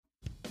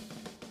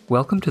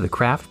Welcome to the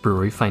Craft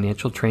Brewery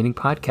Financial Training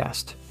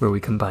Podcast, where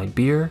we combine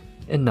beer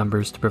and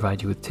numbers to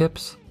provide you with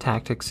tips,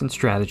 tactics, and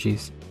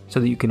strategies so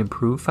that you can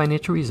improve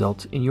financial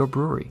results in your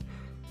brewery.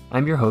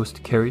 I'm your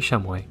host, Kerry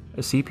Shumway, a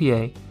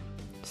CPA,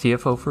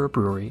 CFO for a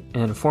brewery,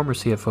 and a former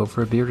CFO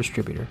for a beer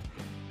distributor.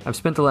 I've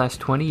spent the last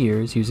 20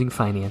 years using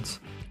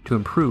finance to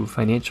improve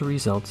financial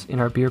results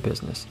in our beer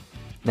business.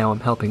 Now I'm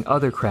helping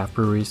other craft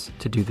breweries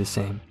to do the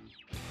same.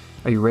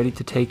 Are you ready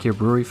to take your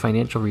brewery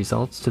financial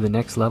results to the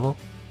next level?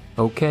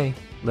 Okay,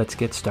 let's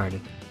get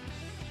started.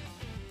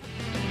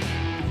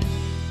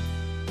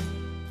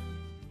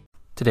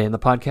 Today in the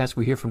podcast,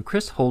 we hear from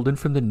Chris Holden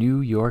from the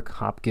New York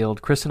Hop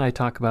Guild. Chris and I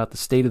talk about the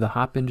state of the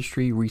hop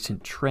industry,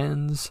 recent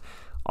trends,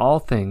 all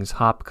things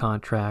hop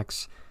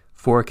contracts,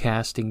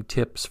 forecasting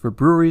tips for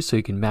breweries so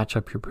you can match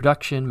up your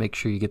production, make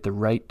sure you get the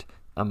right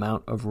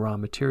amount of raw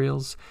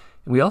materials.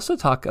 And we also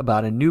talk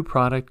about a new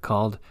product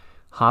called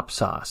Hop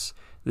Sauce.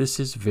 This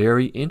is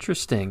very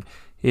interesting.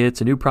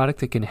 It's a new product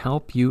that can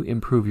help you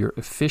improve your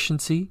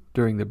efficiency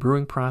during the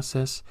brewing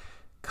process,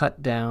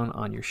 cut down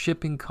on your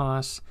shipping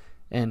costs,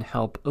 and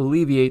help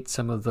alleviate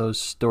some of those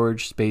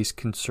storage space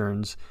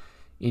concerns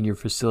in your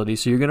facility.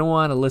 So you're going to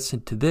want to listen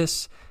to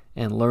this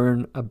and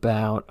learn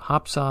about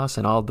Hop Sauce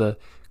and all the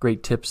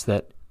great tips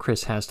that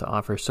Chris has to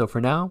offer. So for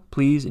now,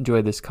 please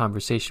enjoy this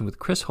conversation with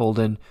Chris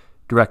Holden,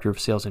 Director of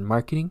Sales and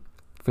Marketing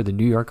for the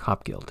New York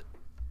Hop Guild.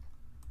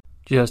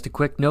 Just a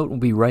quick note, we'll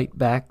be right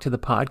back to the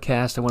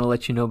podcast. I want to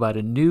let you know about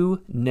a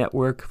new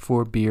network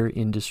for beer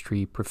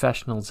industry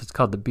professionals. It's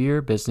called the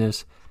Beer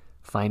Business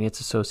Finance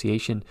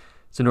Association.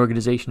 It's an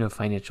organization of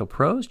financial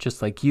pros,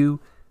 just like you,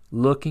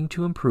 looking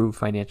to improve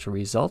financial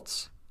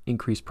results,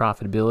 increase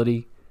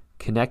profitability,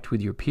 connect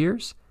with your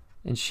peers,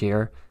 and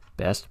share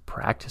best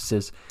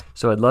practices.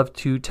 So I'd love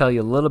to tell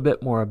you a little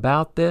bit more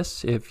about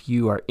this. If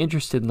you are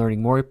interested in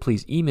learning more,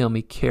 please email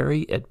me,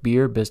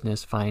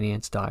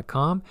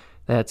 Kerry@beerbusinessfinance.com.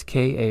 That's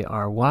Kary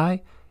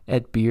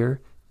at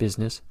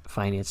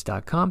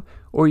beerbusinessfinance.com.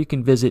 Or you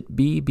can visit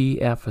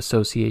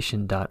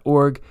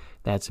bbfassociation.org.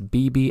 That's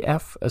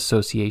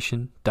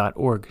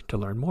bbfassociation.org to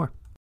learn more.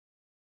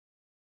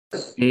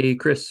 Hey,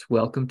 Chris,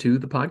 welcome to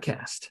the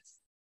podcast.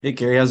 Hey,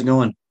 Kerry, how's it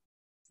going?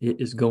 It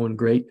is going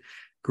great.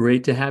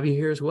 Great to have you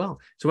here as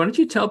well. So why don't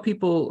you tell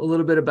people a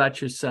little bit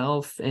about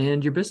yourself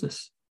and your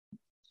business?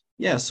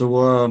 Yeah, so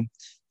I'm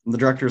the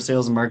Director of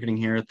Sales and Marketing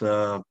here at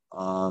the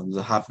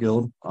Hop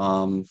Guild,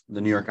 the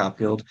New York Hop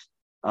Guild.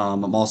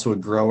 I'm also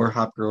a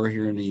hop grower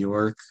here in New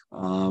York.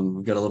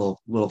 We've got a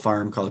little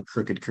farm called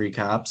Crooked Creek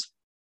Hops.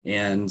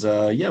 And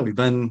we've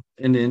been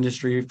in the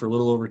industry for a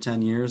little over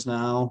 10 years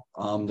now.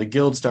 The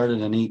guild started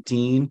in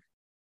 2018.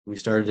 We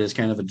started as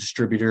kind of a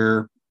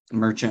distributor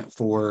merchant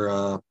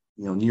for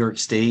New York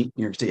State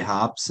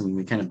hops, and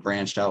we kind of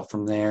branched out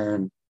from there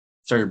and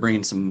started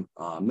bringing some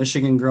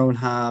Michigan grown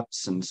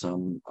hops and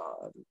some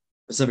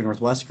Pacific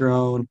Northwest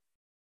grown,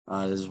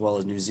 as well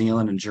as New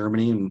Zealand and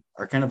Germany. And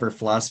our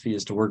philosophy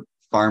is to work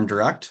farm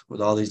direct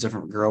with all these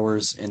different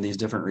growers in these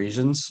different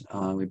regions.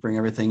 We bring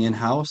everything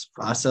in-house,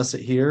 process it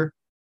here,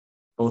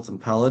 both in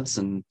pellets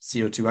and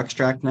CO2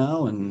 extract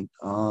now, and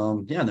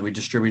then we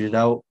distribute it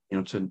out,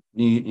 to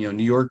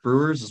New York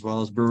brewers as well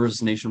as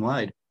brewers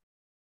nationwide.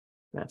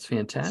 That's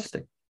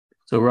fantastic.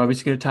 So we're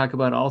obviously going to talk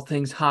about all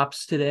things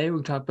hops today.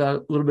 We'll talk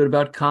about a little bit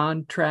about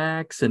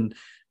contracts and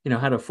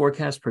how to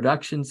forecast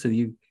production so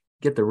you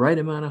get the right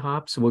amount of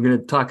hops. And we're going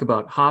to talk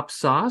about Hop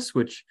Sauce,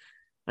 which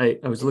I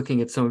was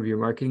looking at some of your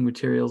marketing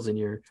materials, and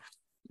it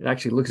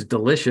actually looks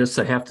delicious,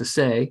 I have to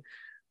say.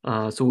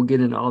 So we'll get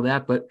into all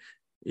that. But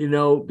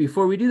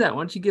before we do that, why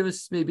don't you give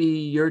us maybe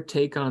your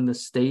take on the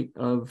state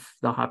of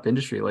the hop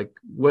industry? Like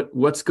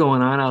what's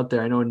going on out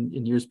there? I know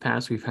in years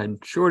past we've had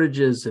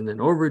shortages and then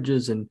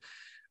overages and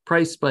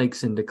price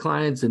spikes and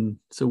declines. And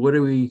so what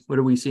are we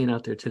seeing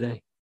out there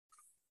today?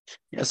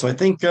 Yeah, so I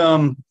think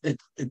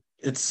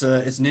it's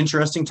an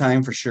interesting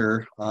time for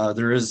sure.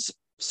 There is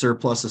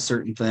surplus of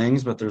certain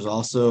things, but there's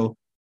also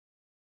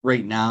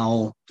right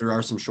now there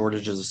are some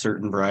shortages of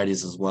certain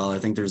varieties as well. I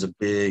think there's a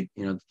big,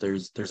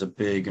 there's a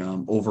big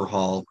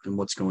overhaul in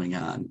what's going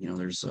on.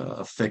 There's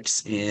a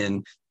fix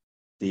in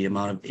the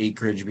amount of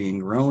acreage being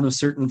grown of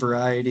certain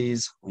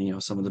varieties.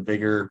 Some of the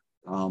bigger,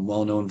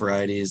 well-known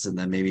varieties, and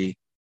then maybe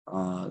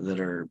that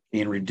are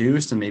being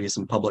reduced, and maybe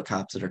some public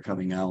hops that are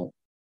coming out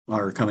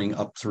or coming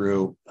up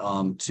through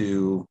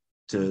to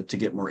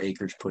get more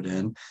acreage put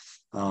in.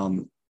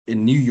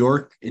 In New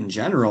York in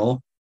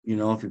general,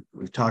 if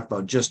we've talked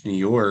about just New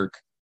York,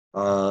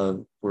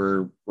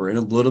 we're in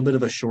a little bit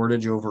of a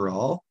shortage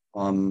overall,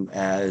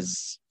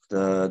 as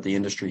the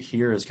industry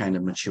here has kind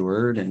of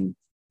matured, and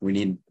we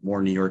need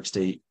more New York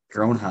State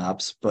grown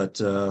hops.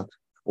 But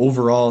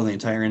overall, in the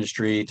entire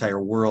industry,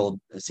 entire world,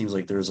 it seems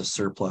like there's a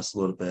surplus a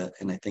little bit,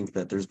 and I think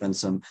that there's been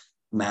some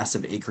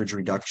massive acreage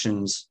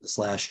reductions this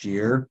last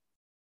year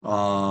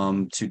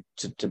to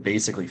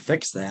basically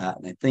fix that.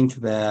 And I think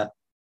that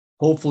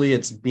hopefully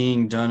it's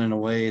being done in a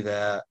way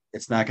that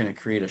it's not going to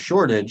create a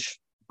shortage,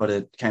 but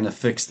it kind of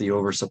fix the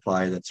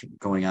oversupply that's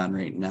going on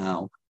right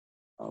now.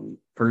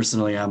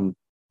 Personally, I'm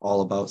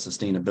all about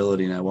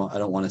sustainability, and I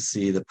don't want to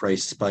see the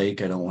price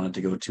spike. I don't want it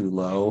to go too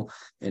low.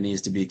 It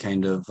needs to be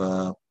kind of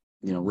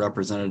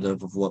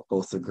representative of what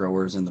both the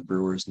growers and the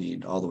brewers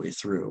need all the way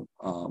through.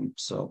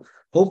 So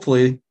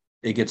hopefully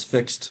it gets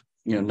fixed,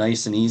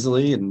 nice and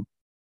easily, and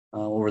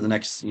over the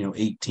next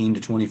 18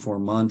 to 24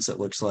 months, it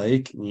looks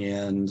like,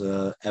 and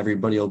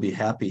everybody will be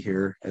happy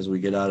here as we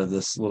get out of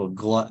this little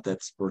glut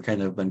that's we're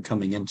kind of been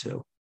coming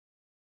into.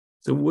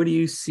 So what are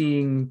you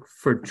seeing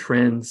for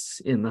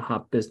trends in the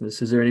hop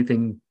business? Is there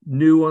anything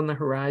new on the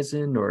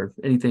horizon or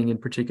anything in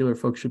particular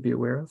folks should be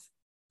aware of?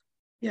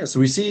 Yeah, so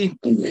we see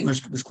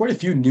there's quite a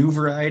few new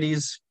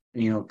varieties,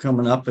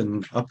 coming up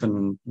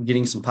and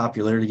getting some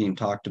popularity, getting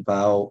talked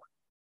about.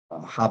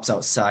 Hops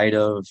outside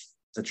of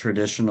the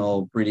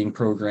traditional breeding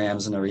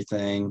programs and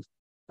everything.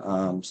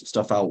 Some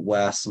stuff out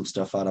west, some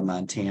stuff out of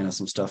Montana,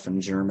 some stuff in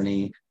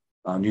Germany,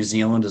 New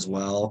Zealand as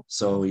well.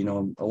 So,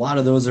 a lot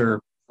of those are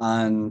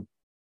on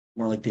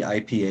more like the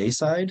IPA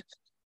side.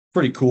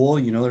 Pretty cool.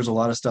 There's a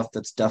lot of stuff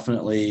that's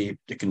definitely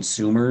the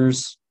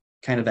consumers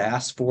kind of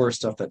ask for,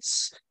 stuff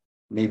that's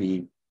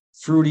maybe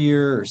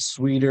fruitier or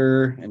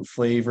sweeter and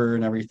flavor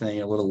and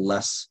everything, a little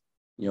less,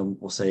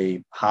 we'll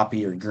say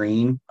hoppy or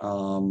green,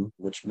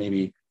 which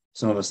maybe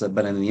some of us that have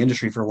been in the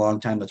industry for a long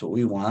time, that's what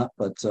we want.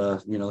 But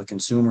the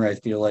consumer, I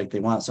feel like they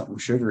want something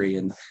sugary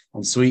and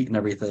sweet and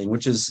everything,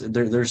 which is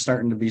there's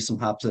starting to be some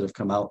hops that have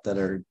come out that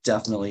are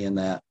definitely in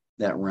that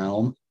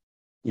realm.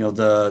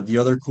 The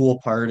other cool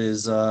part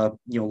is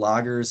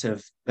lagers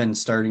have been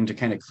starting to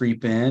kind of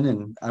creep in,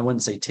 and I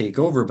wouldn't say take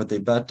over, but they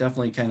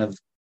definitely kind of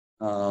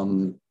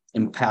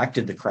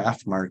impacted the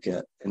craft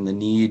market and the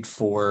need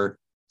for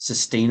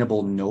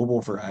sustainable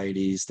noble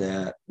varieties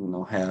that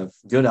have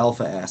good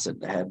alpha acid,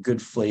 that have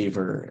good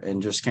flavor,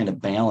 and just kind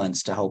of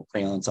balance to help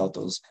balance out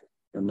those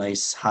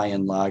nice high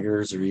end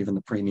lagers or even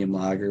the premium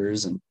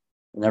lagers and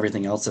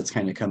everything else that's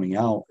kind of coming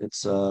out.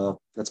 It's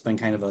that's been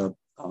kind of a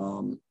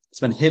it's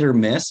been hit or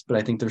miss, but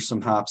I think there's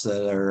some hops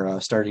that are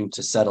starting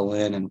to settle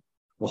in and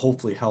will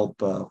hopefully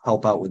help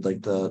out with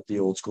like the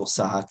old school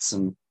Sots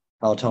and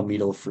Hallertau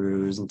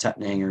Mittelfrühs and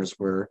Tettnangers,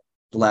 where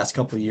the last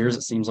couple of years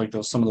it seems like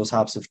some of those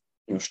hops have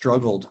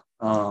struggled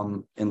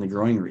in the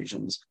growing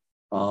regions.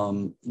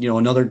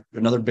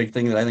 Another big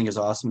thing that I think is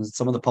awesome is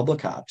some of the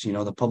public hops.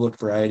 The public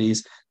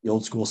varieties, the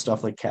old school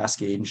stuff like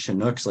Cascade and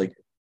Chinooks, like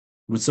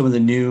with some of the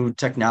new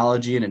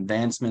technology and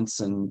advancements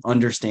and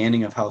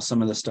understanding of how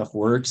some of this stuff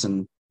works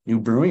and new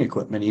brewing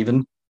equipment,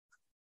 even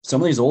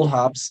some of these old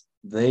hops,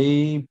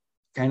 they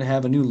kind of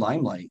have a new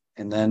limelight.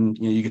 And then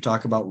you could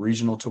talk about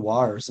regional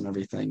terroirs and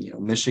everything.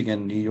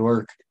 Michigan, New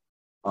York,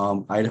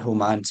 Idaho,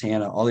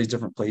 Montana, all these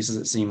different places.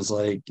 It seems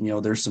like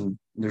there's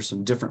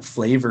some different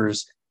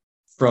flavors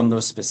from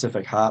those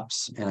specific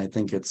hops, and I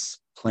think it's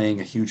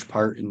playing a huge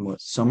part in what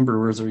some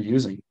brewers are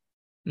using.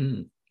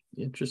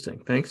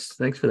 Interesting. Thanks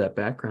for that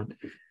background.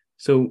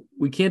 So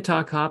we can't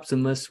talk hops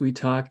unless we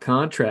talk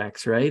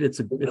contracts, right?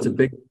 It's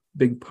a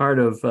big part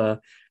of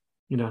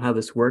how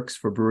this works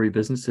for brewery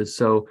businesses.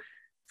 So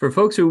for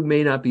folks who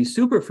may not be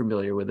super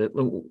familiar with it,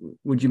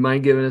 would you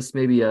mind giving us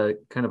maybe a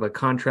kind of a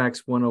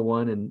contracts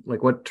 101 and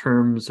like what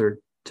terms are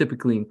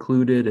typically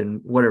included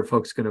and what are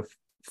folks going to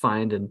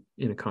find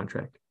in a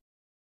contract?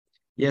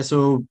 Yeah,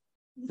 so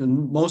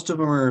most of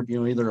them are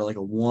either like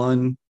a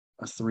 1,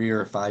 a 3,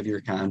 or a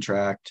 5-year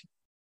contract.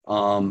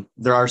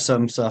 There are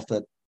some stuff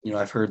that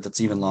I've heard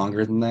that's even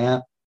longer than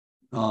that.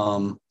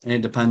 And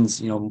it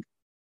depends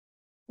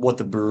what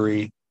the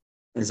brewery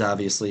is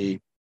obviously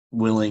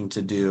willing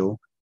to do.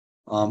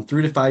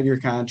 3 to 5 year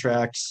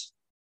contracts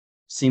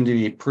seem to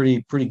be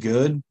pretty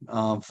good.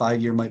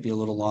 5 year might be a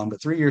little long,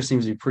 but 3 years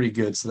seems to be pretty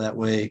good. So that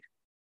way,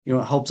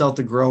 it helps out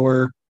the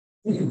grower.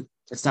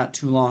 It's not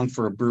too long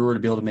for a brewer to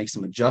be able to make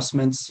some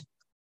adjustments.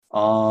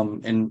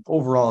 And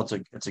overall,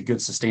 it's a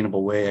good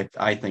sustainable way,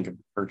 I think, of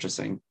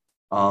purchasing.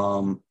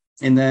 And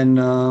then,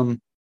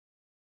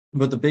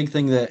 but the big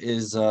thing that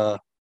is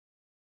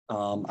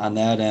on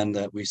that end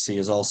that we see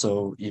is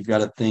also you've got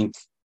to think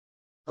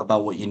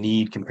about what you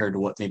need compared to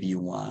what maybe you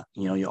want.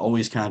 You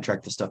always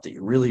contract the stuff that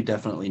you really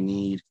definitely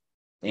need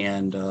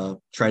and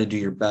try to do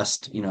your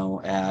best,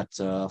 at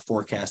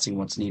forecasting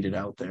what's needed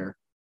out there.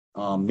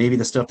 Maybe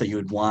the stuff that you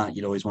would want,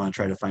 you'd always want to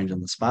try to find in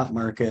the spot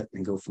market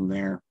and go from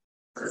there.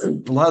 A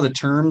lot of the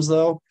terms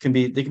though can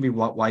be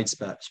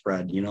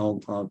widespread.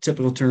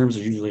 Typical terms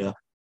are usually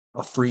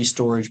a free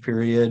storage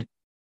period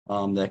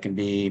that can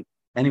be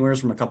anywhere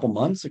from a couple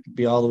months. It could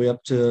be all the way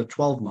up to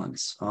 12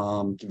 months.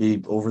 It could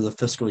be over the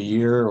fiscal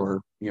year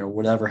or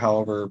whatever,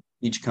 however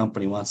each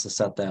company wants to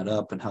set that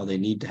up and how they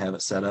need to have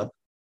it set up.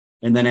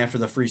 And then after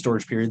the free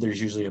storage period,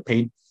 there's usually a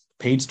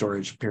paid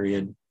storage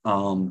period,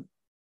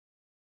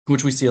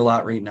 which we see a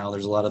lot right now.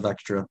 There's a lot of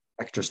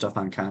extra stuff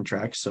on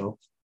contracts. So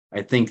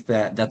I think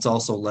that's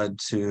also led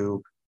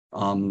to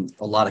a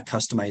lot of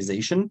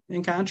customization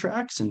in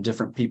contracts and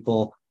different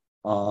people,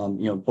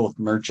 both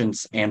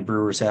merchants and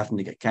brewers having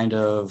to get kind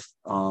of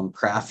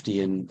crafty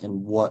in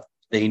what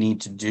they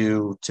need to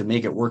do to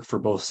make it work for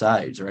both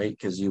sides, right?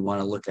 Because you want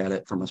to look at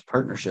it from a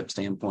partnership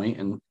standpoint.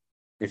 And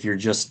if you're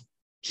just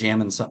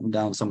jamming something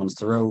down someone's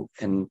throat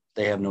and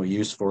they have no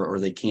use for it, or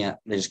they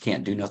just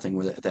can't do nothing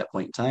with it at that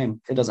point in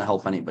time, it doesn't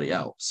help anybody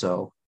out.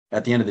 So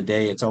at the end of the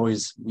day, it's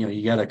always,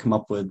 you got to come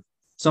up with,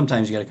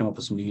 sometimes you got to come up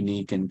with some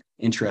unique and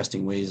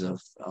interesting ways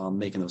of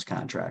making those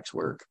contracts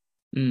work.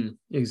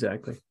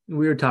 Exactly.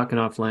 We were talking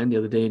offline the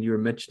other day, and you were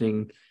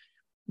mentioning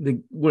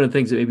one of the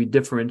things that maybe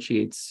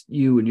differentiates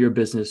you and your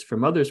business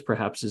from others,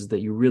 perhaps, is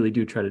that you really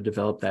do try to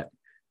develop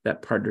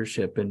that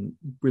partnership and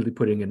really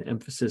putting an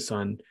emphasis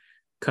on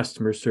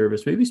customer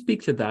service. Maybe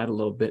speak to that a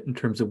little bit in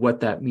terms of what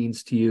that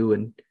means to you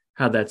and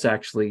how that's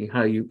actually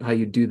how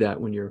you do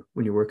that when you're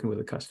working with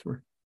a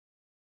customer.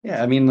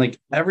 Yeah, I mean, like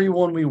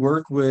everyone we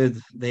work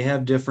with, they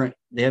have different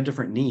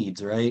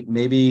needs, right?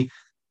 Maybe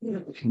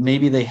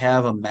they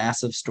have a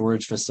massive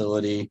storage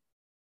facility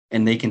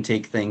and they can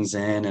take things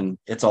in and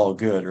it's all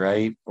good,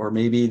 right? Or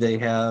maybe they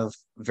have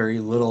very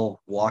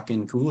little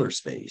walk-in cooler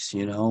space,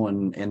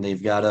 and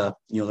they've got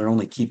they're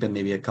only keeping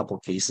maybe a couple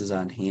cases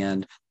on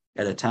hand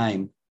at a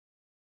time.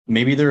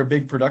 Maybe they're a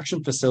big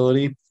production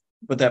facility,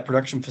 but that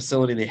production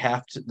facility,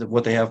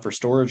 what they have for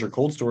storage or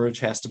cold storage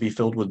has to be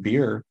filled with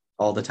beer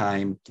all the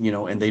time,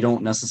 and they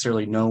don't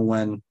necessarily know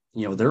when,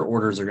 their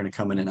orders are going to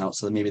come in and out.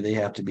 So maybe they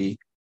have to be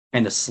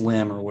kind of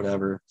slim or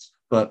whatever.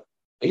 But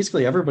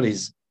basically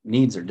everybody's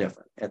needs are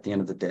different at the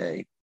end of the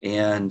day.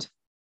 And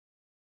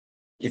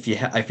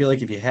I feel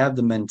like if you have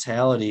the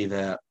mentality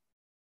that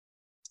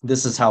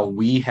this is how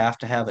we have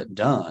to have it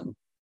done,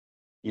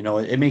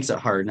 it makes it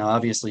hard. Now,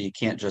 obviously you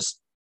can't just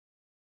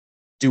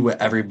do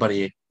what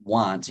everybody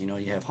wants. You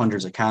have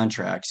hundreds of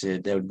contracts.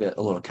 That would be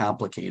a little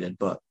complicated,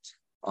 but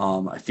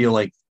I feel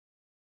like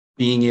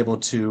being able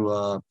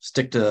to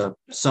stick to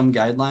some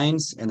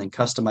guidelines and then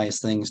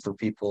customize things for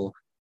people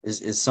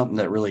is something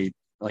that really,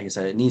 like I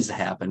said, it needs to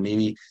happen.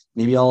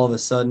 Maybe all of a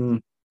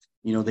sudden,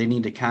 they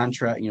need to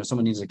contract,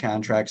 someone needs to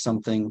contract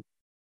something,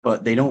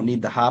 but they don't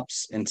need the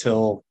hops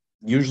until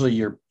usually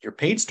your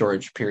paid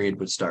storage period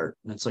would start.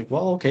 And it's like,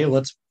 well, okay,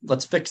 let's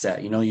fix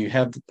that. You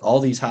have all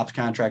these hops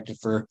contracted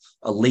for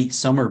a late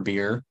summer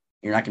beer.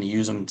 You're not going to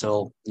use them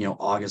until,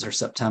 August or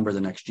September the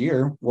next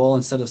year. Well,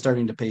 instead of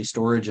starting to pay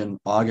storage in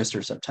August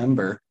or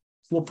September,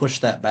 we'll push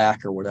that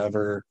back or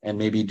whatever, and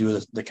maybe do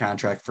the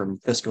contract from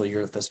fiscal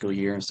year to fiscal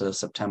year instead of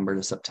September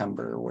to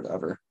September or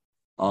whatever.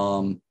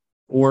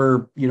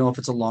 Or, if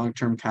it's a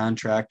long-term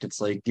contract,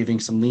 it's like giving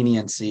some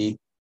leniency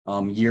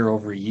year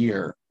over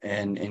year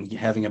and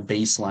having a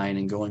baseline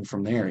and going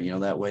from there,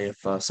 that way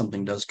if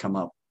something does come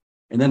up.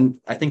 And then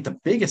I think the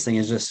biggest thing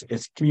is just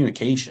it's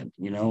communication.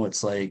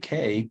 It's like,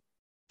 hey,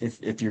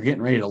 if you're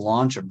getting ready to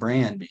launch a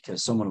brand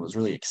because someone was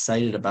really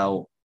excited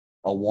about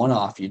a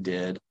one-off you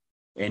did,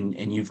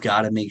 and you've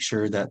got to make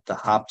sure that the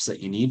hops that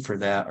you need for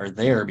that are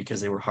there because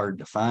they were hard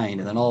to find.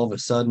 And then all of a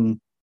sudden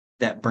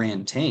that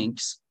brand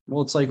tanks.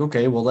 Well, it's like,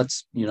 okay, well,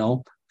 let's,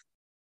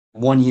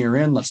 1 year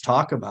in, let's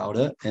talk about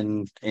it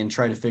and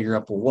try to figure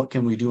out, well, what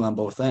can we do on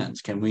both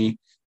ends? Can we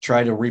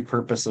try to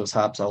repurpose those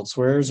hops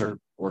elsewhere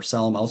or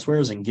sell them elsewhere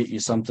and get you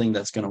something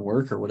that's going to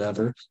work or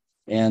whatever?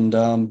 And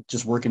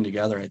just working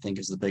together, I think,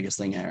 is the biggest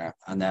thing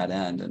on that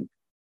end. And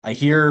I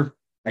hear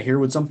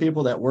with some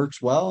people that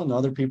works well, and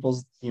other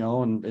people's,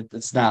 and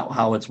it's not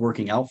how it's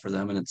working out for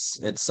them, and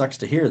it sucks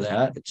to hear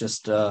that. It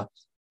just, but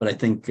I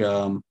think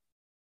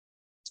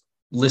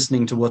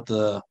listening to what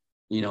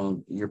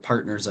your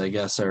partners, I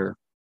guess,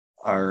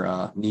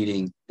 are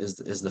needing is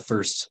the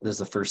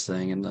first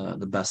thing and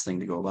the best thing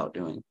to go about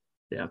doing.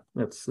 Yeah,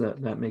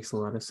 that makes a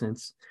lot of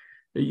sense.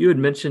 You had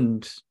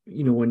mentioned,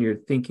 when you're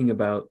thinking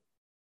about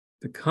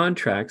the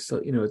contracts,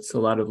 it's a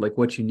lot of like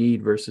what you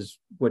need versus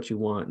what you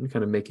want, and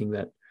kind of making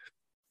that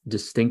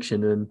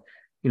distinction. And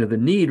the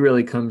need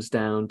really comes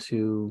down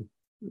to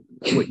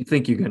what you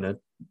think you're going to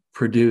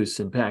produce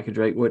and package,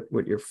 right?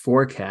 What your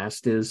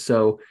forecast is.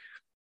 So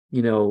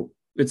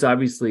it's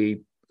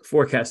obviously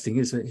forecasting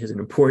is an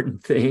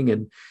important thing,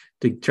 and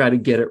to try to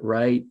get it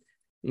right,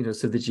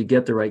 so that you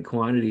get the right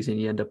quantities and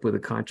you end up with a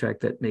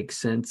contract that makes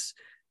sense.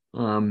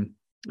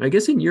 I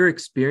guess in your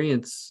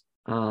experience,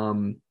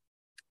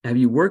 have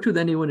you worked with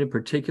anyone in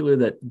particular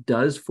that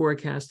does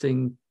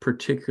forecasting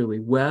particularly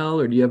well,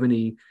 or do you have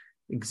any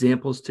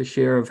examples to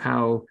share of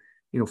how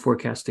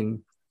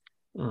forecasting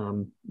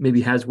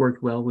maybe has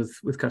worked well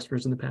with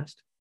customers in the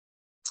past?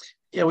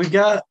 Yeah, we've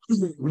got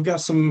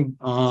some.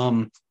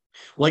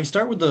 Well, I can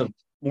start with the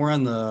more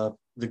on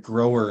the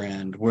grower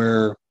end,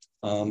 where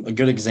a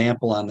good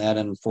example on that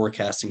and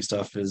forecasting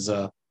stuff is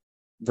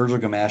Virgil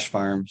Gamache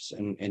Farms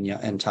in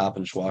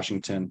Toppenish,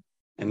 Washington,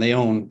 and they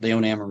own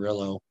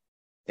Amarillo,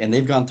 and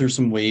they've gone through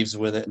some waves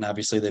with it, and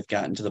obviously they've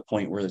gotten to the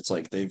point where it's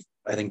like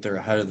I think they're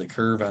ahead of the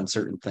curve on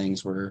certain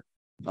things where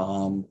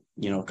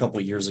a couple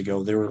of years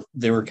ago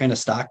they were kind of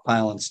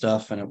stockpiling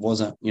stuff and it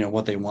wasn't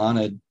what they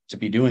wanted to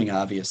be doing,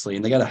 obviously,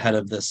 and they got ahead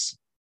of this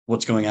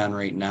what's going on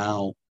right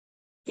now,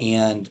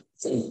 and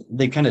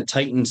they kind of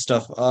tightened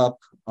stuff up.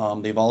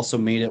 They've also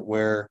made it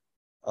where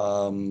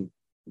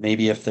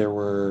maybe if there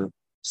were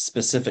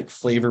specific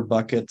flavor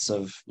buckets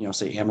of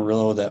say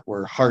Amarillo that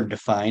were hard to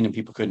find and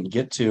people couldn't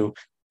get to,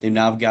 they've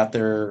now got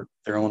their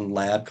own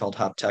lab called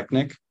Hop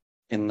Technic,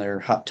 in their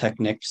hop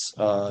techniques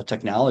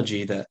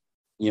technology that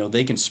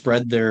they can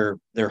spread their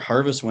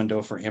harvest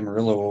window for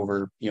Amarillo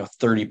over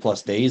 30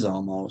 plus days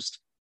almost,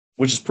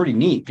 which is pretty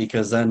neat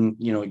because then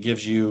it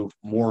gives you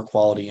more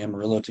quality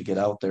Amarillo to get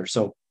out there.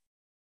 So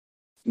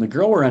the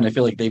grower end, I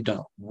feel like they've done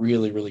a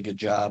really, really good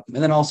job.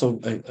 And then also,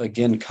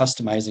 again,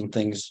 customizing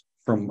things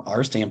from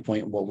our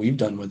standpoint, what we've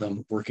done with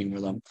them, working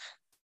with them.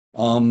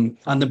 On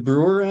the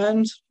brewer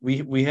end,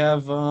 we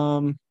have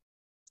some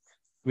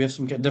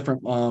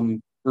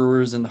different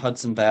brewers in the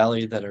Hudson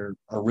Valley that are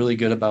really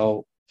good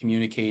about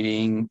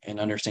communicating and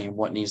understanding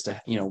what needs to,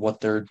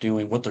 what they're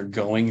doing, what they're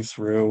going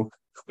through.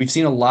 We've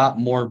seen a lot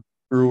more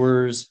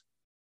brewers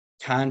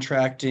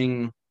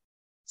contracting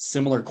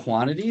similar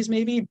quantities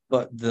maybe,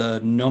 but the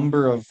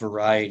number of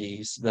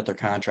varieties that they're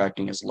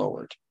contracting is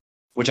lowered,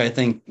 which I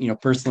think,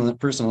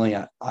 personally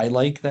I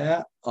like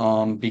that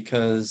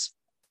because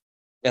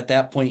at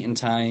that point in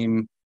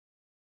time,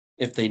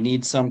 if they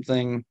need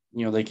something,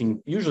 they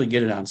can usually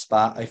get it on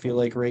spot, I feel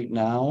like right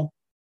now.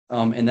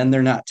 And then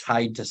they're not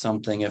tied to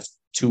something if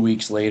 2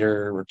 weeks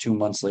later or 2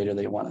 months later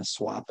they want to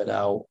swap it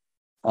out.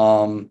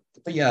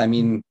 But yeah, I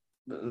mean,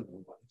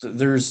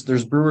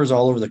 there's brewers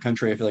all over the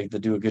country, I feel like, that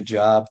do a good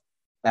job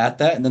at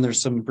that. And then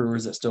there's some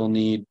brewers that still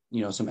need,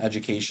 some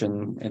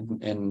education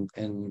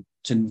and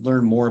to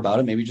learn more about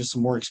it. Maybe just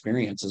some more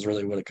experience is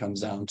really what it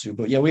comes down to.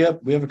 But yeah, we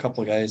have a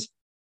couple of guys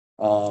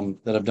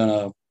that have done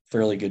a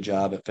fairly good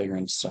job at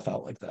figuring stuff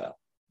out like that.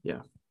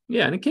 Yeah.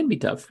 Yeah. And it can be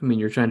tough. I mean,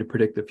 you're trying to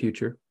predict the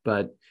future,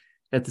 but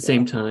at the Yeah.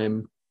 same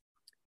time,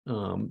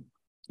 um,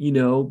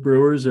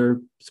 brewers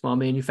are small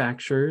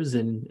manufacturers,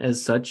 and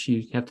as such,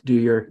 you have to do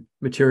your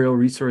material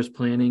resource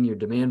planning, your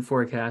demand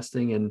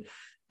forecasting, and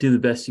do the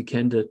best you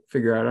can to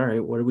figure out, all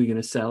right, what are we going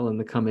to sell in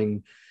the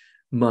coming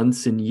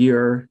months and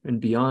year and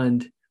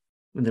beyond?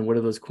 And then what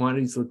do those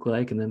quantities look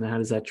like? And then how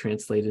does that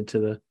translate into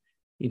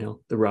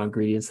the raw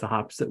ingredients, the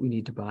hops that we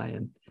need to buy?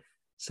 And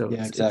so Yeah,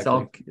 it's exactly.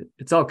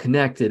 all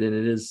connected, and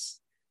it is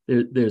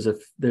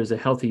there's a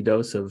healthy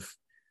dose of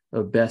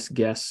best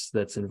guess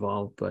that's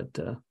involved. But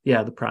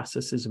yeah, the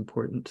process is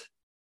important.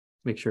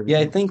 Make sure Yeah,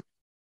 I everything. think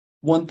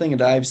one thing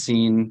that I've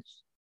seen,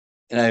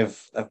 and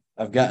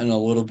I've gotten a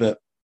little bit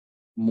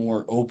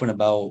more open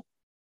about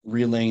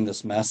relaying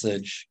this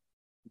message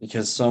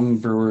because some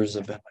brewers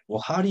have been like,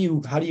 well, how do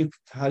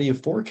you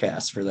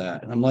forecast for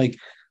that? And I'm like,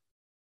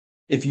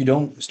 if you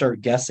don't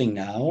start guessing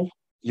now,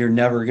 you're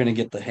never going to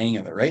get the hang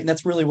of it, right? And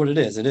that's really what it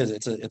is.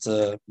 It's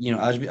a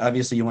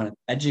obviously you want an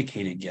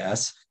educated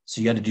guess,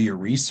 so you got to do your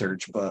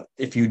research. But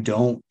if you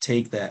don't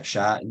take that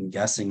shot and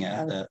guessing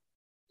at it,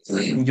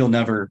 you'll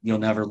never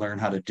learn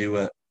how to do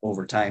it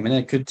over time. And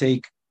it could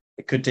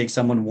take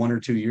someone 1 or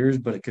 2 years,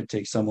 but it could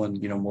take someone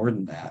more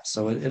than that.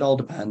 So it all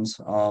depends.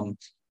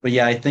 But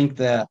yeah, I think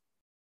that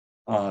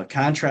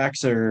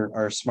contracts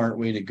are a smart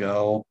way to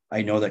go.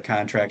 I know that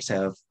contracts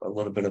have a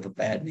little bit of a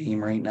bad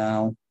name right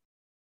now.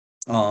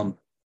 Um,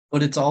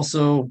 but it's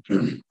also,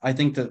 I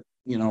think that,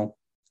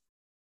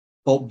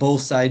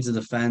 both sides of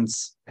the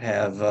fence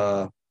have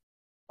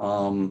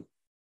um,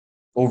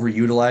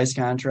 overutilized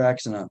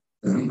contracts in a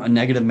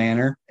negative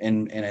manner.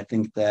 And I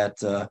think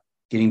that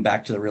getting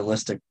back to the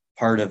realistic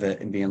part of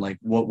it and being like,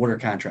 what are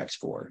contracts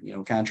for?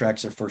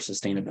 Contracts are for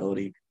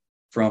sustainability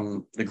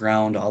from the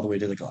ground all the way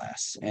to the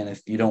glass. And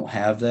if you don't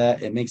have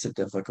that, it makes it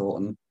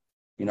difficult. And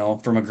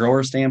from a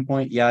grower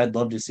standpoint, yeah, I'd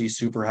love to see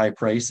super high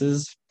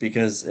prices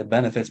because it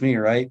benefits me,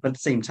 right? But at the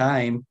same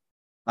time,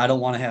 I don't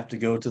want to have to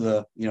go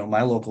to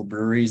my local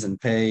breweries and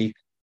pay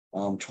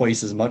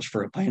twice as much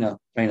for a pint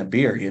of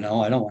beer.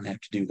 I don't want to have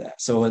to do that.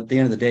 So at the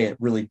end of the day, it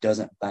really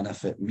doesn't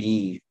benefit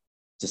me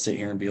to sit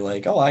here and be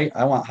like, oh,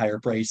 I want higher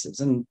prices,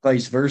 and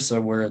vice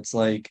versa, where it's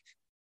like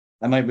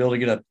I might be able to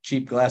get a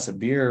cheap glass of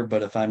beer,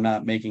 but if I'm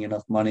not making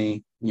enough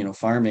money,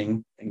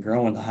 farming and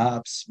growing the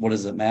hops, what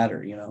does it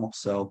matter?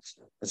 So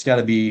it's got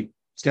to be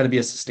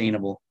a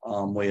sustainable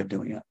way of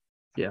doing it.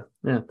 Yeah,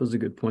 yeah, those are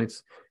good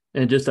points.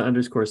 And just to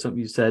underscore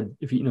something you said,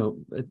 if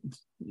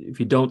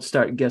you don't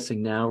start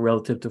guessing now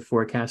relative to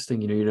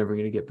forecasting, you're never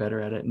going to get better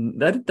at it.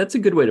 And that's a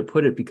good way to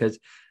put it, because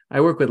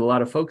I work with a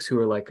lot of folks who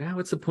are like,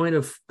 what's the point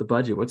of the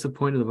budget? What's the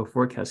point of the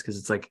forecast? Because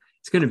it's like,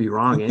 it's going to be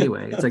wrong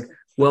anyway. It's like,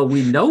 well,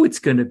 we know it's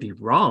going to be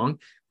wrong,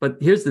 but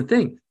here's the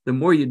thing. The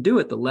more you do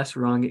it, the less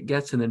wrong it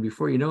gets. And then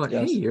before you know it,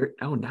 hey, Yes.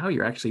 now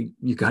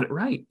you got it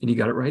right, and you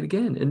got it right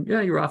again. And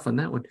yeah, you're off on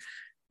that one.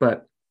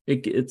 But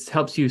it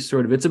helps you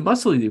sort of, it's a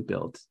muscle you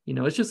build.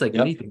 It's just like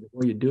Yep. anything. The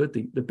more you do it,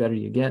 the better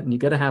you get. And you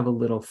got to have a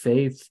little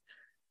faith.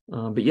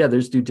 But yeah,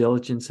 there's due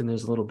diligence and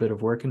there's a little bit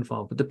of work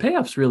involved. But the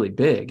payoff's really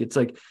big. It's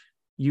like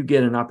you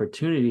get an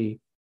opportunity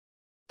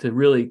to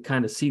really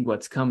kind of see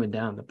what's coming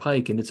down the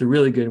pike. And it's a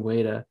really good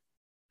way to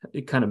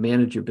kind of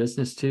manage your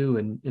business too,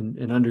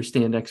 and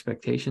understand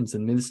expectations.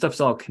 And I mean, this stuff's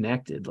all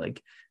connected.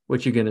 Like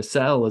what you're going to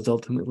sell is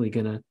ultimately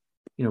going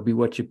to, be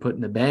what you put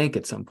in the bank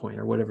at some point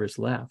or whatever's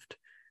left.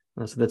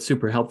 So that's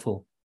super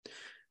helpful. Yeah, I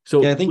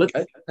So think let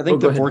I oh,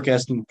 think go the ahead.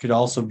 forecasting could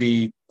also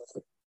be.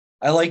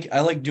 I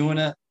like doing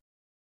it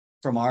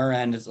from our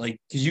end. It's like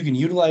because you can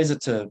utilize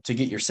it to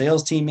get your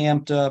sales team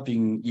amped up.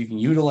 You can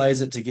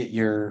utilize it to get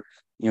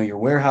your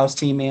warehouse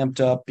team amped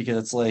up because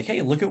it's like,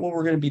 hey, look at what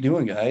we're going to be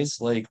doing, guys.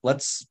 Like,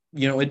 let's,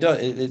 it does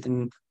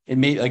and it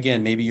may,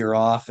 again, maybe you're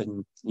off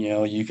and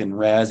you can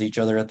razz each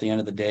other at the end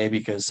of the day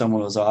because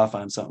someone was off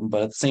on something,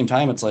 but at the same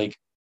time it's like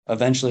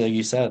eventually, like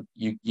you said,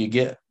 you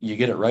get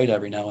it right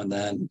every now and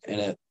then,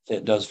 and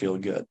it does feel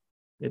good.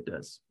 It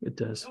does. It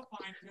does.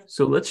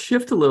 So let's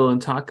shift a little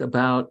and talk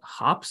about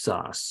hop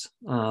sauce.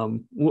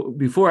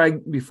 Before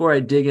I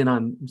dig in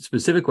on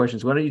specific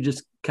questions, why don't you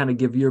just kind of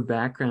give your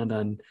background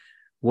on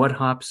what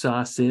hop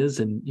sauce is,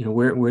 and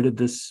where did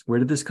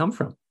this come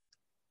from?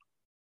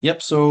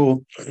 Yep.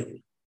 So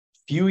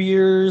few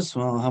years,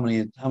 well, how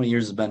many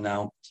years has it been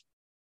now?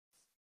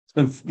 It's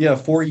been, yeah,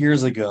 4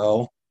 years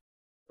ago,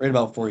 right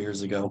about 4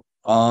 years ago.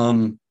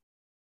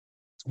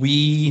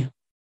 We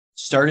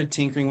started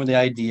tinkering with the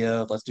idea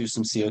of let's do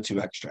some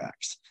CO2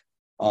 extracts.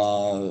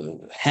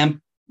 Hemp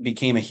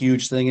became a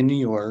huge thing in New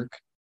York,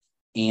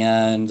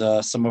 and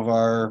some of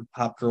our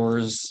hop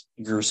growers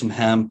grew some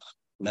hemp.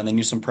 And then they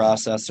knew some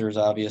processors,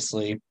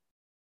 obviously.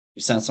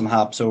 We sent some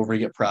hops over to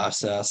get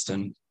processed,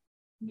 and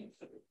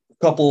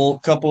couple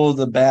of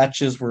the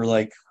batches were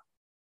like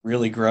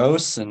really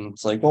gross. And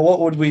it's like, well, what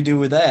would we do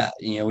with that?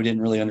 We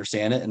didn't really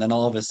understand it. And then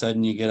all of a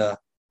sudden they get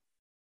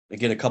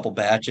a couple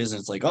batches and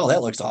it's like, oh,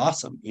 that looks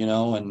awesome,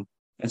 and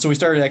so we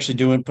started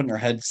actually putting our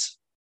heads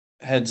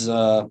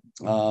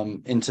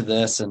into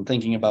this and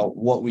thinking about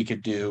what we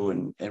could do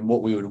and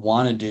what we would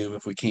want to do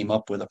if we came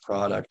up with a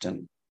product.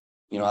 And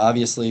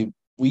obviously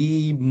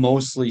we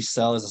mostly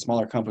sell, as a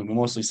smaller company, we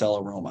mostly sell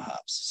aroma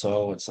hops,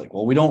 so it's like,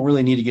 well, we don't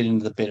really need to get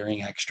into the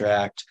bittering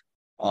extract.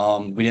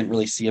 We didn't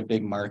really see a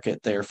big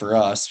market there for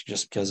us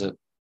just because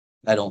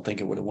I don't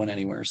think it would have went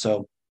anywhere.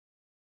 So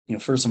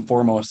first and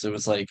foremost, it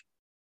was like,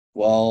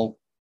 well,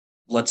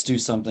 let's do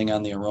something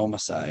on the aroma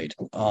side.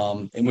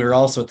 And we were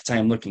also at the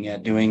time looking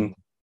at doing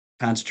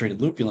concentrated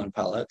lupulin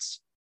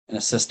pellets and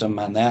a system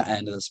on that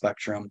end of the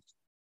spectrum.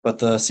 But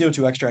the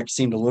CO2 extract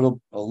seemed a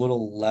little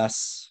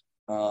less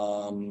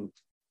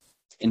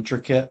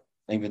intricate,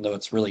 even though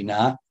it's really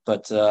not.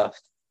 But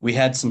we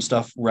had some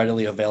stuff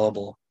readily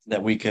available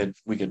that we could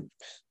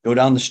go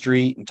down the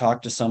street and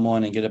talk to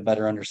someone and get a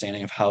better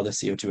understanding of how the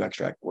CO2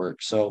 extract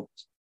works. So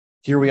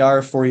here we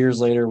are 4 years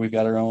later, we've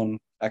got our own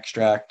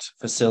extract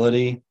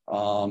facility.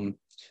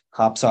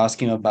 Hop sauce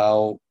came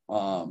about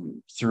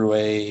through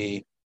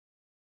a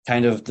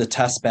kind of the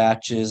test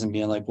batches and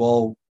being like,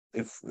 well,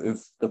 if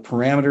the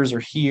parameters are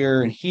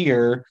here and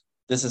here,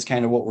 this is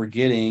kind of what we're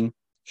getting.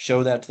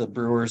 Show that to the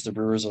brewers. The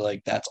brewers are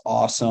like, that's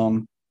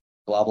awesome,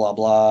 blah blah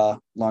blah.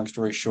 Long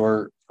story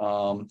short,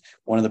 one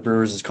of the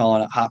brewers is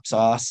calling it hop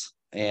sauce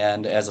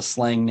and as a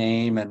slang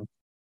name.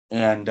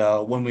 And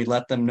when we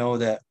let them know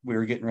that we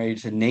were getting ready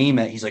to name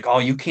it, he's like, "Oh,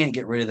 you can't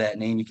get rid of that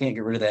name. You can't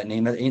get rid of that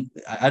name.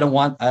 I don't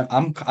want.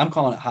 I'm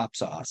calling it hop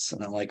sauce."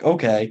 And I'm like,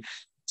 "Okay."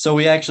 So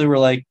we actually were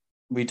like,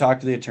 we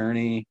talked to the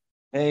attorney.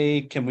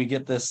 Hey, can we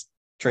get this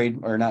trade,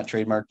 or not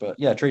trademark, but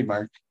yeah,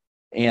 trademark?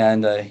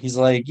 And he's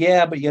like,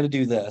 "Yeah, but you got to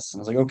do this." And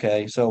I was like,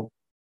 "Okay." So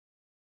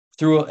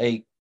through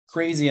a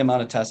crazy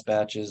amount of test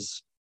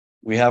batches,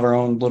 we have our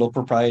own little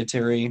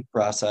proprietary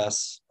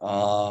process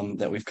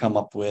that we've come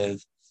up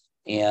with,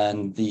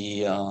 and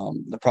the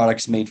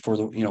products made for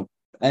the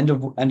end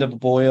of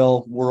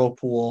boil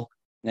whirlpool.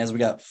 And as we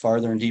got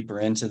farther and deeper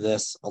into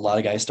this, a lot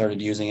of guys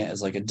started using it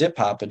as like a dip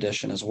hop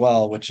edition as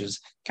well, which is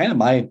kind of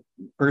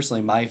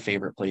my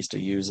favorite place to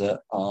use it.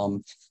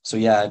 So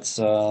yeah, it's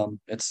a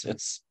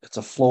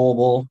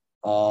flowable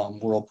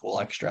whirlpool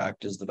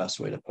extract is the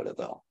best way to put it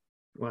though.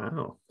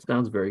 Wow,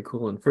 sounds very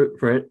cool. And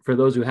for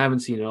those who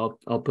haven't seen it,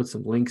 I'll put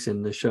some links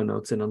in the show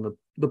notes and on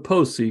the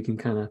post so you can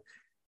kind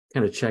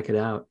of check it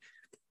out.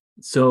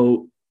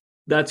 So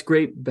that's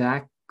great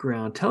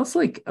background. Tell us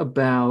like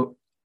about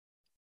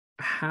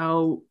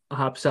how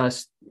hop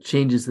sauce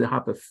changes the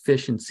hop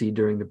efficiency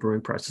during the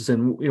brewing process,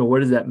 and what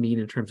does that mean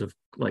in terms of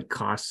like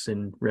costs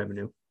and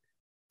revenue?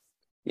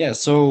 Yeah,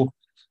 so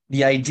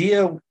the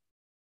idea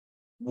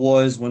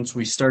was, once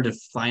we started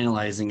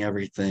finalizing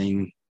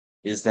everything,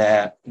 is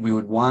that we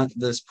would want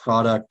this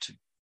product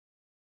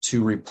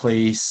to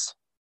replace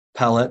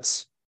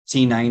pellets,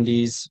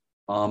 T90s,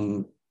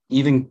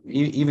 even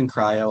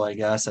cryo, I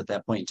guess, at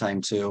that point in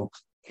time too,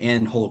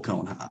 and whole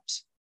cone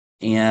hops.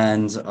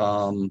 And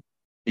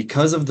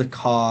because of the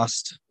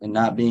cost and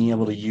not being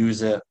able to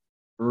use it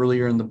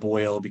earlier in the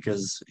boil,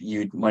 because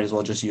you might as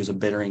well just use a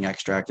bittering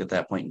extract at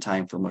that point in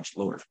time for much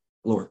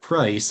lower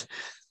price,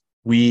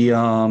 we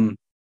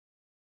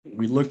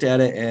looked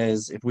at it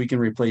as if we can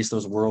replace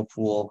those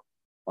whirlpool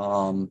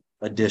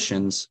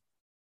additions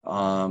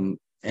and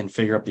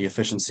figure out the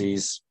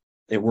efficiencies,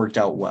 it worked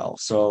out well.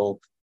 So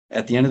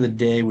at the end of the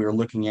day, we were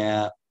looking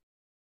at,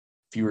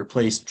 if you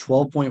replace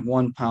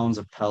 12.1 pounds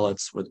of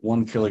pellets with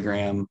 1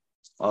 kilogram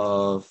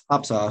of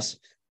hop sauce,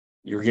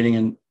 you're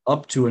getting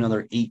up to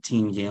another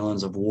 18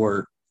 gallons of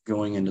wort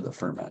going into the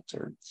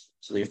fermenter.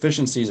 So the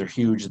efficiencies are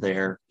huge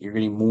there. You're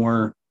getting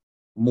more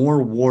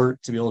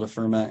wort to be able to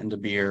ferment into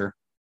beer,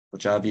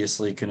 which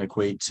obviously can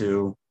equate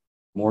to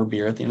more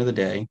beer at the end of the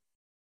day.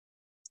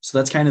 So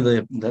that's kind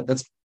of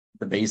that's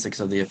the basics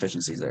of the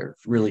efficiencies there.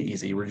 Really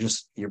easy. You're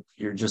just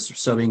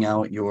subbing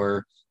out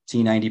your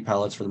T90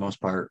 pellets for the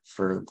most part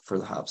for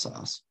the hop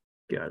sauce.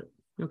 Got it.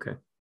 Okay.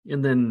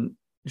 And then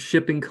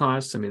shipping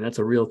costs, I mean, that's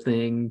a real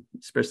thing,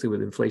 especially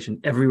with inflation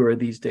everywhere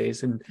these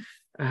days. And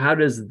how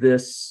does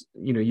this,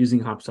 using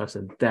hop sauce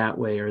in that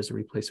way or as a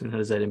replacement, how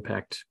does that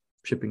impact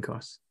shipping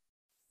costs?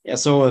 Yeah,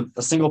 so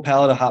a single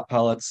pallet of hop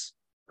pellets,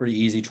 pretty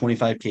easy,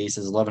 25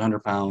 cases,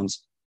 1,100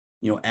 pounds.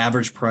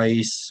 Average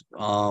price,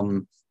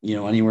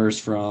 anywhere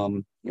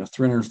from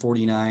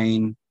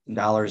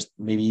 $349,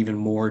 maybe even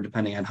more,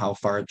 depending on how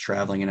far it's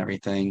traveling and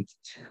everything.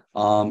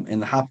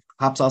 And the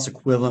hop sauce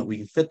equivalent, we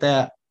can fit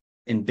that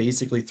in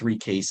basically three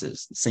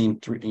cases, same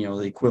three,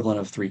 the equivalent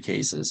of three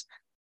cases.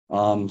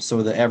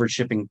 So the average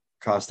shipping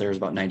cost there is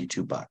about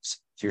 $92. So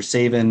you're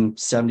saving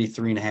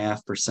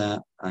 73.5%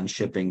 on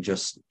shipping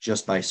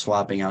just by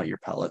swapping out your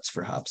pellets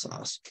for hop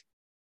sauce.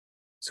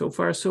 So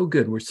far, so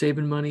good. We're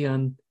saving money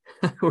on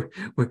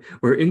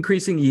we're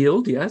increasing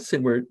yield, yes,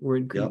 and we're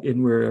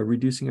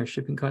reducing our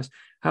shipping costs.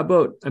 How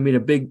about, I mean,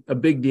 a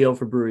big deal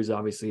for breweries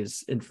obviously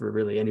is, and for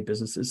really any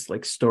businesses,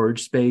 like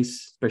storage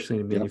space, especially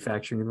in a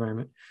manufacturing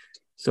environment.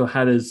 So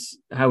how is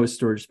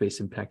storage space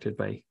impacted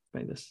by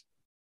this?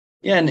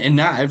 Yeah, and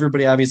not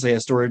everybody obviously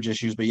has storage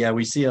issues, but yeah,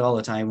 we see it all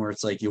the time where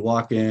it's like you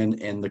walk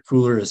in and the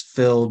cooler is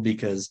filled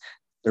because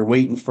they're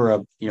waiting for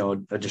a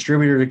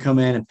distributor to come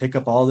in and pick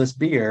up all this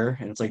beer,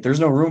 and it's like there's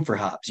no room for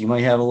hops. You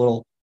might have a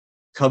little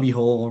cubby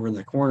hole over in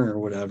the corner or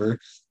whatever.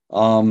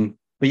 But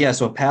yeah,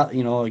 so a pallet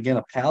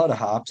of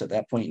hops at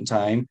that point in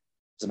time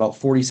is about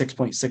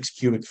 46.6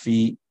 cubic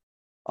feet,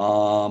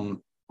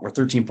 or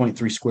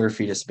 13.3 square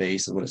feet of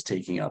space is what it's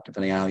taking up,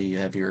 depending on how you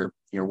have your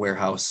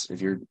warehouse,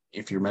 if you're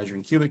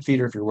measuring cubic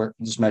feet or if you're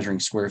just measuring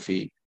square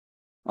feet.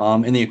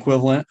 And the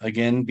equivalent,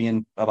 again,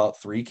 being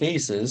about three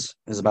cases,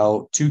 is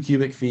about 2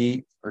 cubic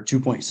feet or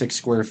 2.6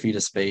 square feet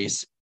of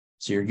space.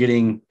 So you're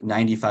getting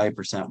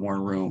 95% more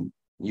room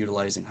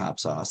utilizing hop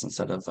sauce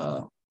instead of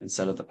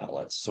the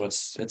pellets. So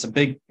it's a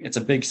big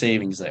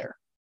savings there.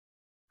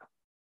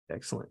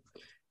 Excellent.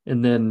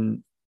 And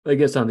then I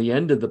guess on the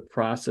end of the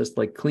process,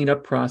 like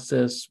cleanup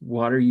process,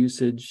 water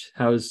usage,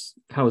 how is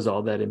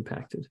all that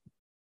impacted?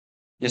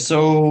 Yeah,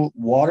 so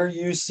water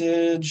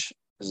usage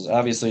is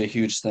obviously a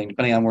huge thing,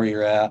 depending on where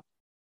you're at.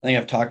 I think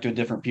I've talked to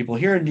different people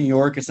here in New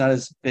York. It's not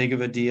as big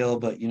of a deal,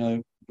 but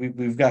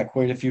we've got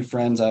quite a few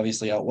friends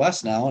obviously out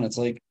west now, and it's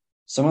like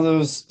some of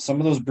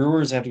those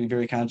brewers have to be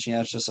very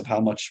conscientious of how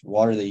much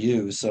water they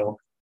use. So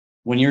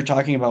when you're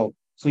talking about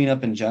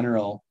cleanup in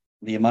general,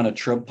 the amount of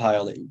trub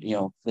pile that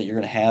you're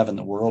going to have in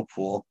the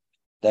whirlpool,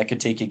 that could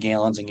take you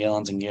gallons and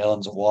gallons and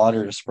gallons of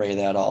water to spray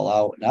that all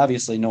out. And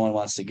obviously, no one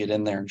wants to get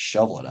in there and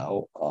shovel it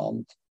out.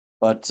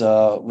 But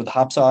with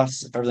hop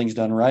sauce, if everything's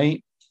done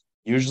right,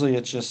 usually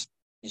it's just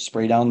you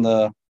spray down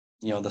the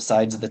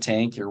sides of the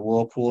tank, your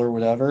whirlpool or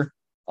whatever,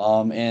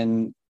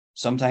 and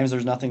sometimes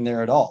there's nothing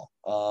there at all.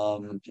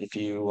 If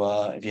you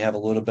have a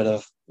little bit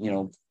of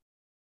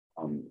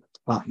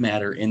hop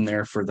matter in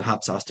there for the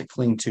hop sauce to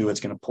cling to, it's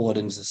going to pull it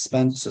into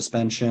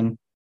suspension,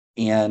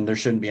 and there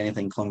shouldn't be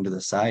anything clung to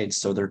the sides.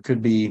 So there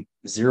could be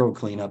zero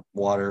cleanup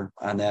water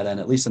on that end,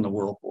 at least in the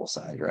whirlpool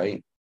side,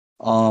 right?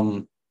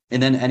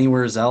 And then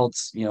anywhere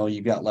else,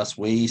 you've got less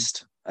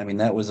waste. I mean,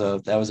 that was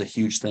a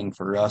huge thing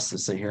for us to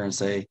sit here and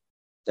say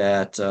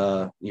that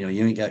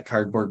you ain't got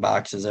cardboard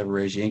boxes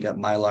everywhere, you ain't got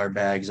Mylar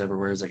bags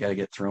everywhere that got to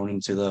get thrown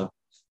into the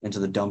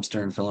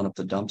dumpster and filling up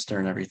the dumpster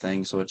and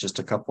everything. So it's just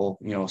a couple,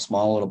 a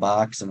small little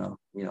box and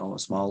a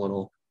small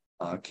little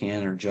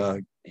can or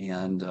jug.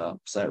 And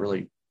so that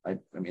really, I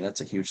mean,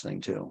 that's a huge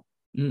thing too.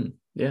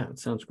 Yeah, it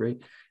sounds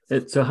great.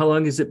 So how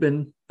long has it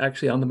been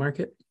actually on the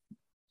market?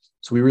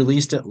 So we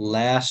released it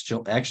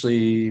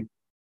actually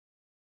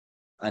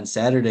on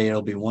Saturday,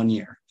 it'll be 1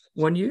 year.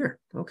 1 year.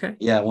 Okay.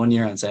 Yeah, 1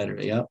 year on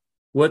Saturday. Yep.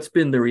 What's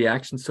been the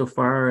reaction so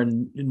far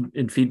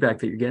and feedback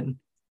that you're getting?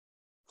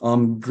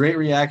 Great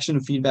reaction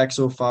and feedback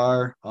so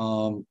far.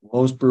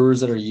 Most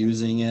brewers that are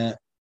using it,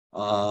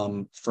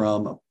 from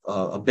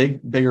a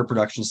bigger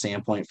production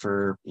standpoint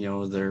for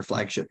their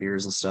flagship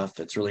beers and stuff,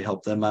 it's really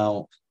helped them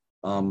out.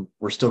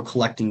 We're still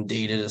collecting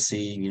data to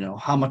see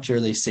how much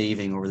are they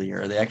saving over the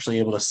year. Are they actually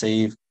able to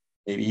save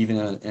maybe even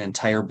an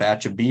entire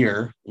batch of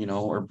beer,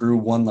 or brew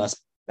one less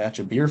batch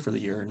of beer for the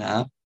year or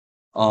not?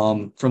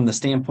 From the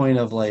standpoint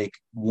of like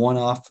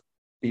one-off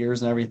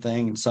beers and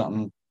everything, and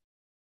something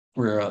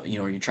where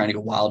you're trying to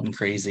go wild and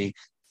crazy,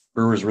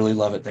 brewers really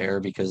love it there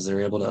because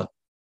they're able to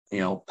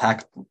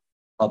pack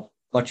a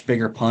much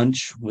bigger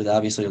punch with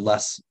obviously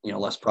less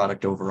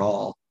product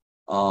overall.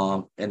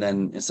 And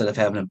then instead of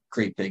having a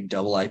great big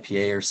double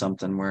IPA or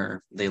something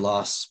where they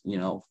lost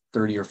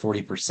 30 or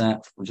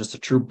 40% from just a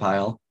true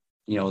pile,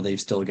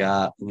 they've still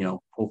got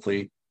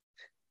hopefully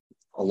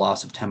a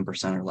loss of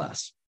 10% or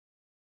less.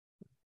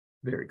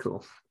 Very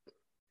cool.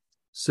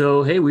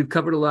 So, hey, we've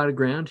covered a lot of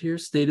ground here.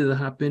 State of the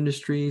hop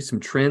industry, some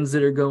trends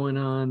that are going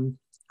on,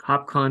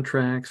 hop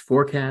contracts,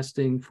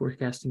 forecasting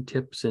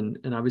tips, and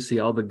obviously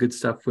all the good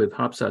stuff with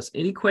hop sauce.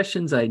 Any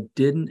questions I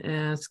didn't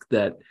ask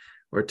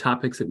or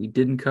topics that we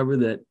didn't cover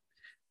that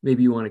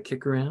maybe you want to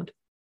kick around?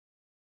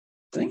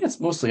 I think it's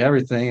mostly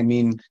everything. I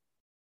mean,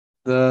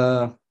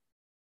 the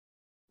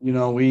you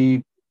know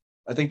we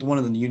I think one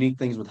of the unique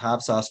things with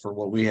hot sauce for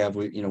what we have,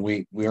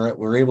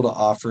 we're able to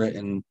offer it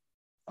in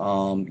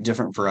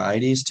different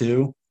varieties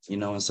too.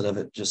 Instead of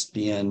it just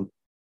being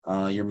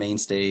your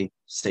mainstay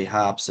stay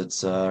hops,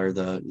 it's or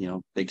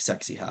the big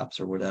sexy hops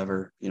or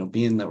whatever.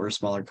 Being that we're a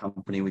smaller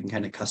company, we can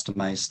kind of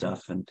customize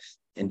stuff and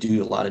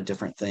do a lot of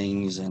different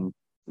things, and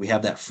we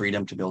have that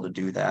freedom to be able to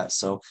do that.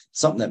 So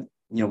something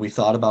that we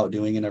thought about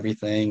doing and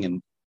everything,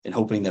 and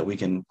hoping that we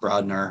can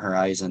broaden our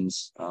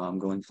horizons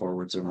going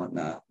forwards and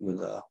whatnot with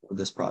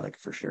this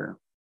product for sure.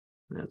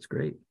 That's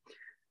great.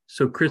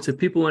 So, Chris, if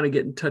people want to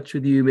get in touch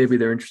with you, maybe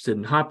they're interested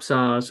in hop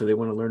sauce or they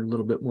want to learn a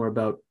little bit more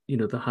about,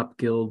 the Hop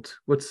Guild,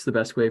 what's the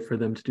best way for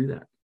them to do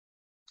that?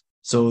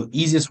 So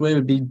easiest way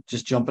would be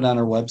just jumping on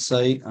our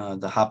website,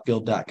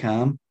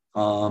 thehopguild.com,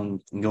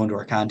 and going to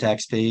our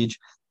contacts page,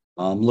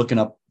 looking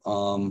up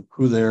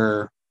who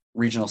their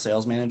regional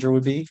sales manager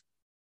would be,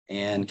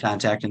 and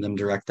contacting them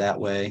direct that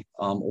way.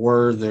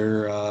 Or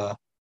there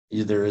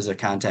is a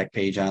contact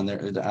page on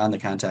the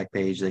contact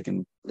page. They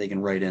can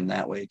write in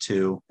that way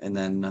too, and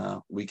then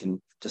we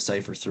can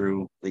decipher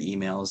through the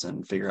emails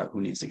and figure out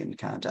who needs to get in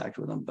contact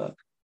with them. But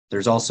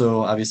there's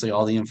also obviously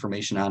all the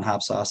information on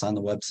hop sauce on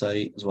the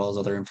website, as well as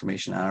other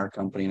information on our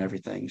company and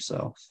everything.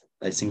 So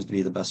that seems to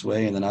be the best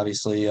way. And then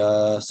obviously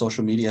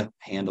social media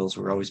handles,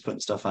 we're always putting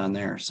stuff on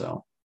there.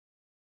 So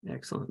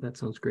excellent. That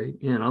sounds great.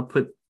 Yeah, and I'll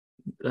put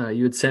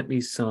you had sent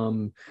me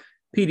some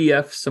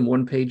PDFs, some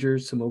one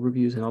pagers, some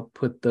overviews, and I'll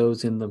put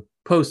those in the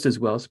post as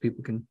well so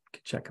people can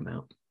check them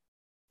out.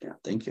 Yeah,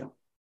 thank you.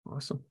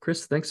 Awesome.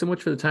 Chris, thanks so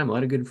much for the time. A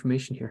lot of good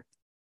information here.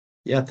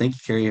 Yeah, thank you,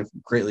 Carrie. I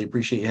greatly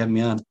appreciate you having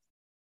me on.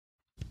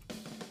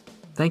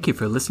 Thank you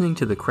for listening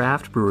to the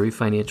Craft Brewery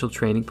Financial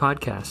Training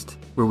Podcast,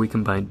 where we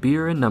combine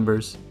beer and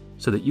numbers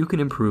so that you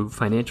can improve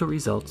financial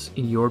results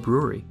in your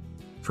brewery.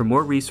 For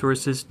more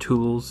resources,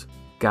 tools,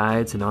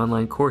 guides, and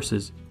online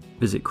courses,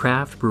 visit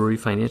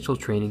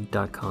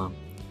craftbreweryfinancialtraining.com.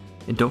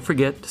 And don't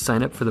forget to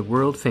sign up for the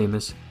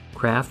world-famous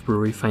Craft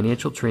Brewery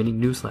Financial Training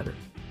newsletter.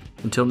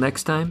 Until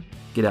next time,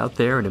 get out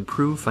there and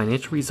improve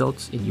financial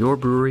results in your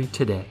brewery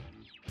today.